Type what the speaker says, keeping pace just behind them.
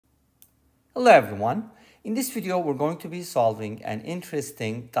Hello everyone. In this video, we're going to be solving an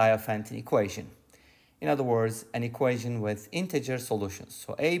interesting Diophantine equation. In other words, an equation with integer solutions.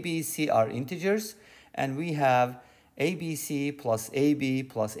 So a, b, c are integers, and we have abc plus ab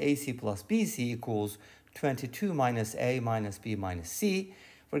plus ac plus bc equals 22 minus a minus b minus c.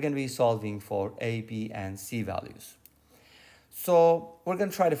 We're going to be solving for a, b, and c values. So we're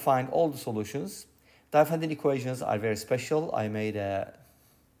going to try to find all the solutions. Diophantine equations are very special. I made a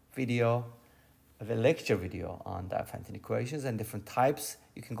lecture video on Diophantine equations and different types.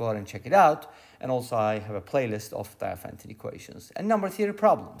 You can go ahead and check it out. And also I have a playlist of Diophantine equations and number theory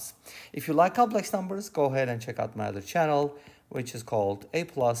problems. If you like complex numbers, go ahead and check out my other channel, which is called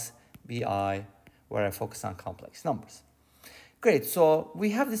aplusbi, where I focus on complex numbers. Great, so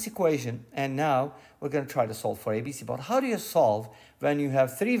we have this equation, and now we're going to try to solve for ABC. But how do you solve when you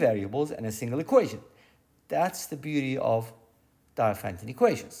have three variables and a single equation? That's the beauty of Diophantine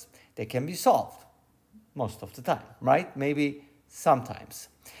equations. They can be solved most of the time, right? Maybe sometimes.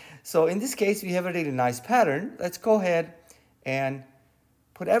 So in this case, we have a really nice pattern. Let's go ahead and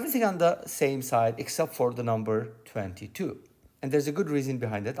put everything on the same side except for the number 22. And there's a good reason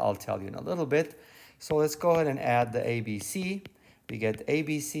behind it. I'll tell you in a little bit. So let's go ahead and add the ABC. We get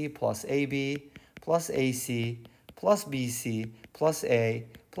ABC plus AB plus AC plus BC plus A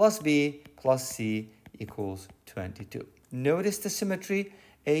plus B plus C equals 22. Notice the symmetry.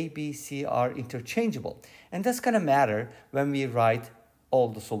 A, B, C are interchangeable. And that's going to matter when we write all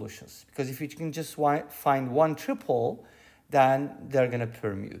the solutions. Because if you can just find one triple, then they're going to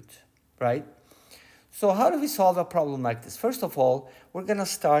permute, right? So how do we solve a problem like this? First of all, we're going to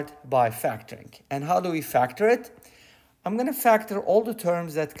start by factoring. And how do we factor it? I'm going to factor all the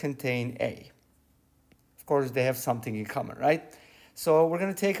terms that contain A. Of course, they have something in common, right? So we're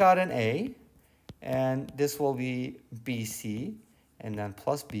going to take out an A, and this will be BC, and then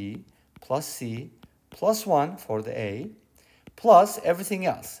plus B, plus C, plus 1 for the A, plus everything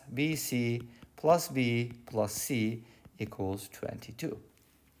else. BC plus B plus C equals 22.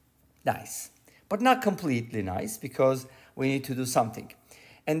 Nice. But not completely nice, because we need to do something.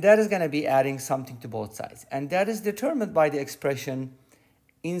 And that is going to be adding something to both sides. And that is determined by the expression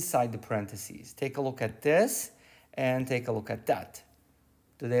inside the parentheses. Take a look at this and take a look at that.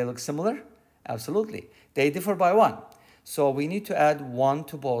 Do they look similar? Absolutely. They differ by 1. So we need to add 1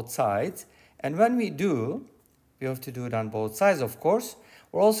 to both sides. And when we do, we have to do it on both sides, of course.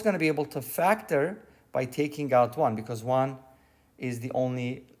 We're also going to be able to factor by taking out 1, because 1 is the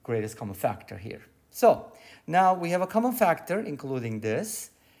only greatest common factor here. So now we have a common factor, including this.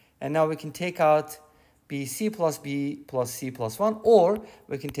 And now we can take out BC plus B plus C plus 1, or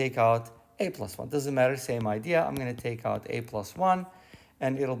we can take out A plus 1. Doesn't matter, same idea. I'm going to take out A plus 1,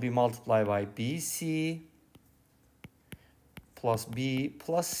 and it'll be multiplied by BC plus B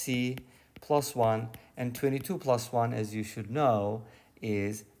plus C plus 1, and 22 plus 1, as you should know,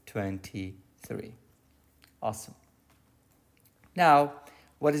 is 23. Awesome. Now,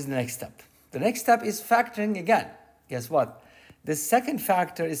 what is the next step? The next step is factoring again. Guess what? The second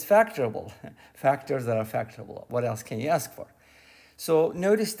factor is factorable. Factors that are factorable. What else can you ask for? So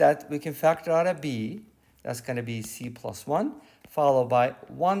notice that we can factor out a B. That's going to be C plus 1, followed by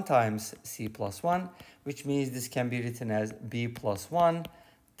 1 times C plus 1, which means this can be written as B plus 1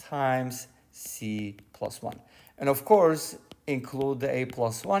 times C plus 1. And of course, include the A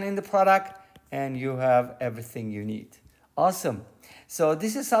plus 1 in the product, and you have everything you need. Awesome. So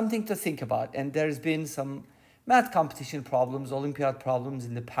this is something to think about. And there's been some math competition problems, Olympiad problems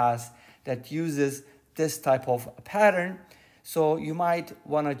in the past that uses this type of pattern. So you might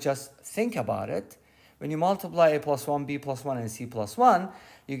want to just think about it. When you multiply A plus 1, B plus 1, and C plus 1,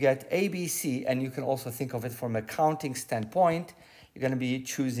 you get A, B, C. And you can also think of it from a counting standpoint. You're going to be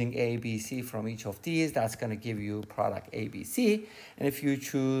choosing A, B, C from each of these. That's going to give you product A, B, C. And if you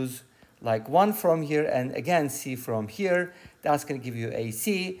choose like 1 from here and again C from here, that's going to give you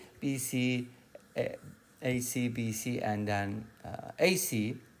AC, BC, AC, BC, and then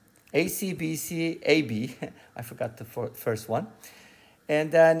AC, BC, AB. I forgot the first one. And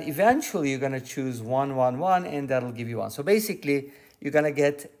then eventually you're going to choose 1, 1, 1, and that'll give you 1. So basically, you're going to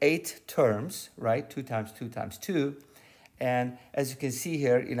get 8 terms, right? 2 times 2 times 2. And as you can see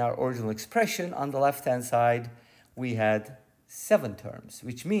here in our original expression, on the left-hand side, we had 7 terms,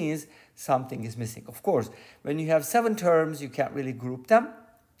 which means something is missing. Of course, when you have 7 terms, you can't really group them.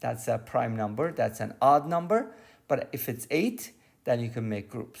 That's a prime number. That's an odd number. But if it's 8, then you can make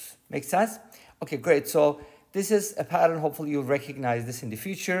groups. Make sense? Okay, great. So this is a pattern. Hopefully, you'll recognize this in the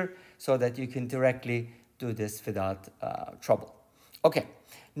future so that you can directly do this without trouble. Okay,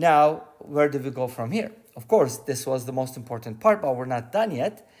 now where do we go from here? Of course, this was the most important part, but we're not done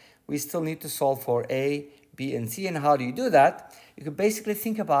yet. we still need to solve for A, B, and C. And how do you do that? You can basically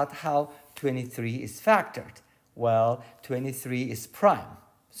think about how 23 is factored. Well, 23 is prime.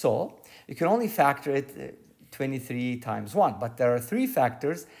 So you can only factor it 23 times 1. But there are 3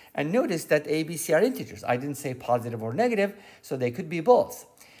 factors. And notice that A, B, C are integers. I didn't say positive or negative, so they could be both.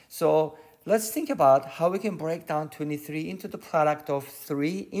 So let's think about how we can break down 23 into the product of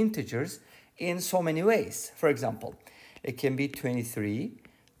 3 integers in so many ways. For example, it can be 23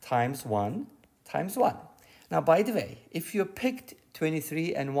 times 1 times 1. Now, by the way, if you picked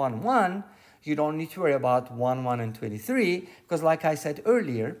 23 and 1, 1, you don't need to worry about 1, 1, and 23, because like I said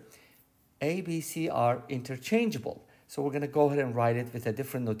earlier, A, B, C are interchangeable. So we're going to go ahead and write it with a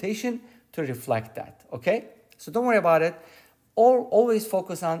different notation to reflect that, okay? So don't worry about it. Or always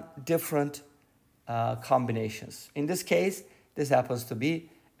focus on different combinations. In this case, this happens to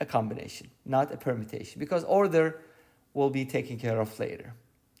be a combination, not a permutation, because order will be taken care of later.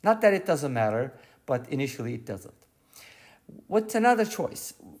 Not that it doesn't matter, but initially it doesn't. What's another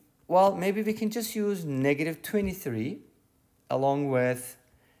choice? Well, maybe we can just use negative 23 along with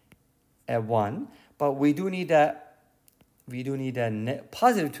a 1, but we do need a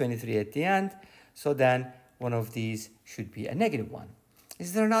positive 23 at the end, so then one of these should be a negative 1.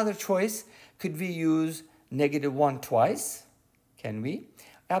 Is there another choice? Could we use negative 1 twice? Can we?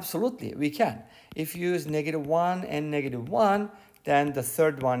 Absolutely, we can. If you use negative 1 and negative 1, then the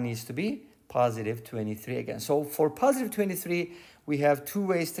third one needs to be positive 23 again. So for positive 23, we have 2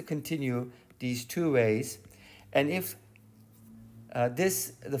 ways to continue these 2 ways. And if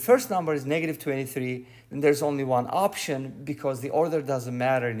the first number is negative 23, then there's only one option because the order doesn't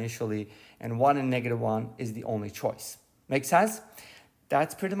matter initially, and 1 and negative 1 is the only choice. Make sense?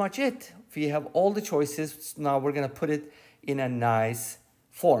 That's pretty much it. We have all the choices. Now we're going to put it in a nice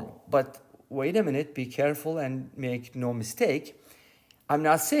form. But wait a minute, be careful and make no mistake. I'm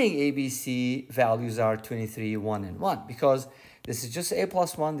not saying A, B, C values are 23, 1, and 1, because this is just A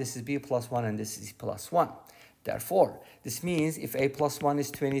plus 1, this is B plus 1, and this is C plus 1. Therefore, this means if A plus 1 is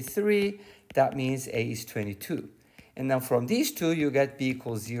 23, that means A is 22. And now from these two, you get B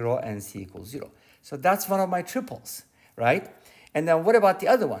equals 0 and C equals 0. So that's one of my triples, right? And then what about the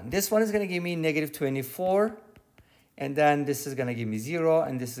other one? This one is going to give me negative 24. And then this is going to give me 0.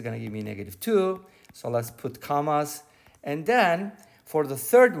 And this is going to give me negative 2. So let's put commas. And then for the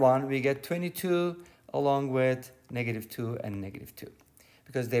third one, we get 22 along with negative 2 and negative 2.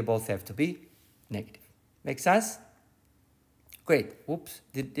 Because they both have to be negative. Make sense? Great. Oops.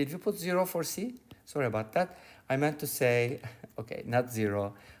 Did we put 0 for C? Sorry about that. I meant to say, okay, not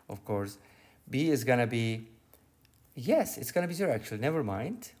 0, of course. B is going to be, yes, it's going to be 0 actually. Never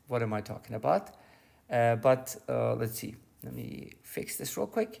mind. What am I talking about? But let's see. Let me fix this real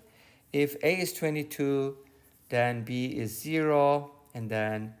quick. If A is 22, then B is 0, and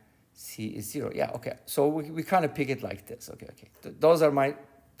then C is 0. Yeah, okay. So we kind of pick it like this. Okay. Those are my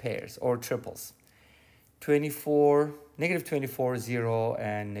pairs or triples. 24, negative 24, 0,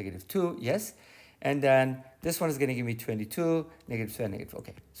 and negative 2, yes. And then this one is going to give me 22, negative 2, and negative 2.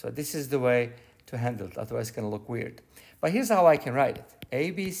 Okay, so this is the way to handle it. Otherwise, it's going to look weird. But here's how I can write it.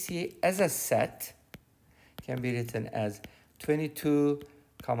 A, B, C as a set can be written as 22,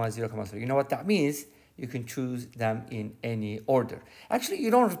 0, 3. You know what that means? You can choose them in any order. Actually,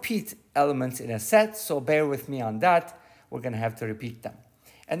 you don't repeat elements in a set, so bear with me on that. We're going to have to repeat them.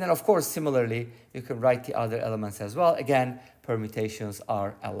 And then, of course, similarly, you can write the other elements as well. Again, permutations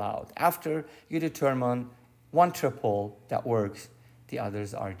are allowed. After you determine one triple that works, the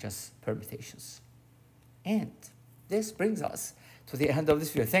others are just permutations. And this brings us to the end of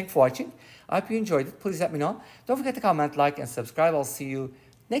this video. Thanks for watching. I hope you enjoyed it. Please let me know. Don't forget to comment, like, and subscribe. I'll see you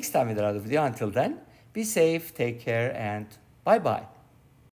next time with another video. Until then, be safe, take care, and bye-bye.